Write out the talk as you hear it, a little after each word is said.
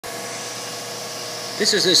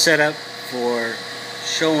This is a setup for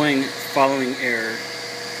showing following error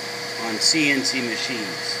on CNC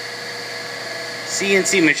machines.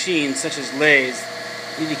 CNC machines, such as lathes,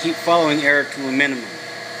 need to keep following error to a minimum.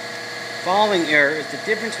 Following error is the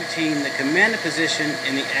difference between the commanded position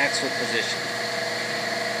and the actual position.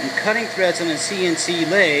 In cutting threads on a CNC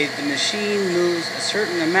lathe, the machine moves a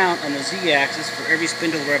certain amount on the Z-axis for every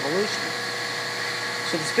spindle revolution.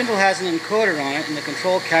 So the spindle has an encoder on it, and the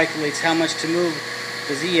control calculates how much to move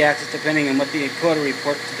the Z-axis depending on what the encoder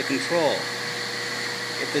reports to the control.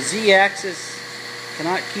 If the Z-axis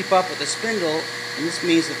cannot keep up with the spindle, then this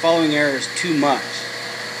means the following error is too much.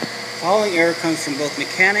 Following error comes from both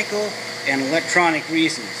mechanical and electronic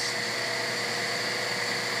reasons.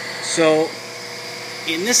 So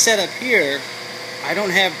in this setup here, I don't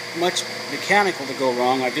have much mechanical to go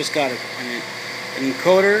wrong. I've just got an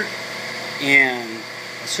encoder and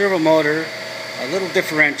a servo motor, a little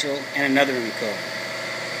differential, and another encoder.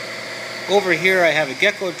 Over here I have a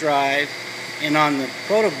gecko drive, and on the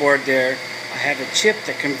proto board there I have a chip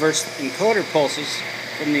that converts encoder pulses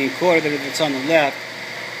from the encoder that's on the left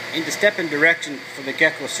into step and direction for the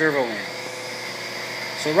gecko servo amp.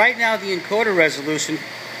 So right now the encoder resolution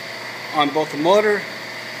on both the motor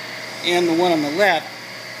and the one on the left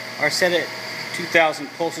are set at 2,000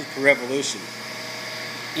 pulses per revolution.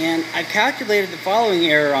 And I've calculated the following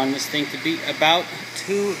error on this thing to be about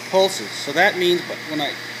 2 pulses. So that means when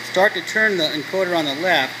I start to turn the encoder on the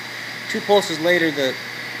left, 2 pulses later the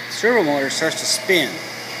servo motor starts to spin.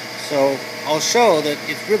 So I'll show that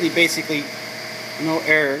it's really basically no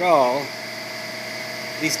error at all,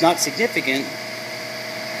 at least not significant,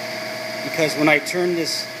 because when I turn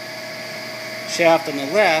this shaft on the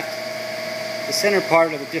left, the center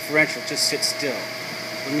part of the differential just sits still.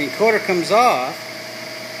 When the encoder comes off,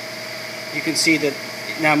 you can see that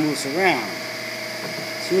it now moves around.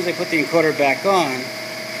 As soon as I put the encoder back on,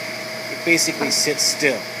 it basically sits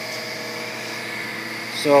still.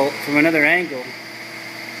 So from another angle,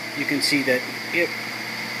 you can see that it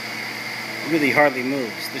really hardly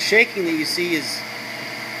moves. The shaking that you see is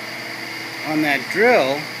on that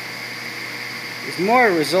drill is more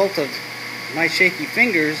a result of my shaky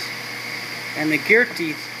fingers and the gear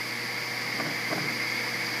teeth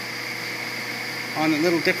on the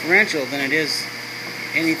little differential than it is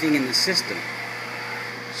anything in the system.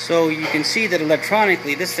 So you can see that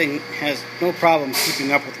electronically this thing has no problem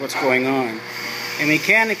keeping up with what's going on, and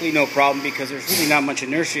mechanically no problem because there's really not much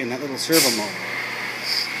inertia in that little servo motor.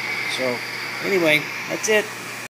 So anyway, that's it.